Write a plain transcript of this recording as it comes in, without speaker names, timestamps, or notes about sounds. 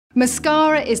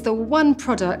Mascara is the one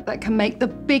product that can make the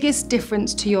biggest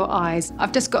difference to your eyes.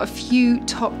 I've just got a few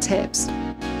top tips.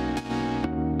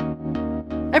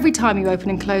 Every time you open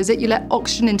and close it, you let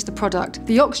oxygen into the product.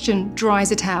 The oxygen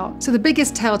dries it out. So the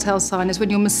biggest telltale sign is when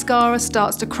your mascara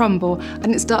starts to crumble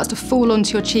and it starts to fall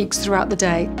onto your cheeks throughout the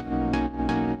day.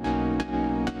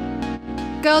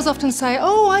 Girls often say,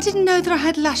 oh, I didn't know that I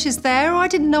had lashes there, or I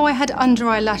didn't know I had under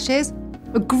eyelashes.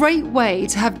 A great way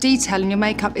to have detail in your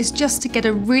makeup is just to get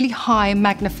a really high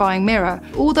magnifying mirror.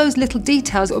 All those little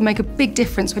details will make a big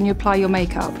difference when you apply your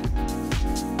makeup.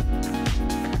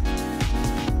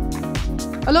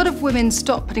 A lot of women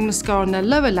stop putting mascara on their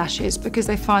lower lashes because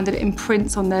they find that it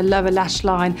imprints on their lower lash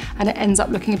line and it ends up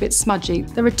looking a bit smudgy.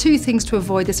 There are two things to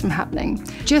avoid this from happening.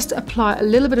 Just apply a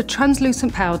little bit of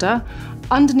translucent powder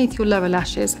underneath your lower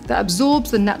lashes that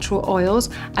absorbs the natural oils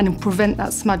and will prevent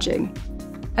that smudging.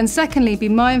 And secondly, be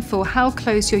mindful how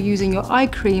close you're using your eye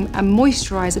cream and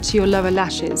moisturiser to your lower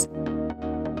lashes.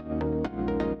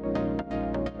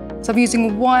 So I'm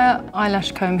using a wire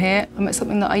eyelash comb here, and it's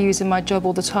something that I use in my job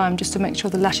all the time just to make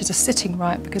sure the lashes are sitting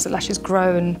right, because the lashes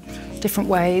grow in different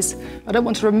ways. I don't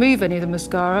want to remove any of the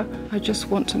mascara, I just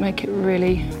want to make it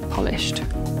really polished.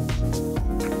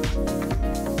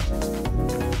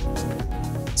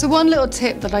 So one little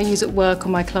tip that I use at work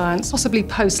on my clients, possibly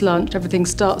post-lunch, everything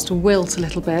starts to wilt a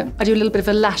little bit. I do a little bit of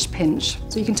a lash pinch.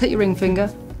 So you can take your ring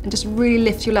finger and just really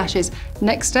lift your lashes.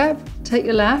 Next step, take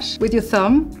your lash with your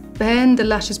thumb, bend the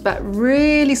lashes back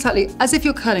really slightly, as if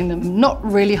you're curling them. Not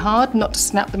really hard, not to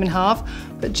snap them in half,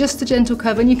 but just a gentle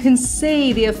curve, and you can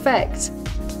see the effect.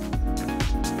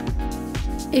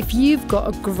 If you've got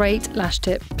a great lash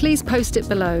tip, please post it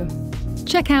below.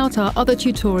 Check out our other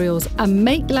tutorials and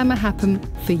make glamour happen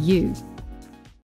for you.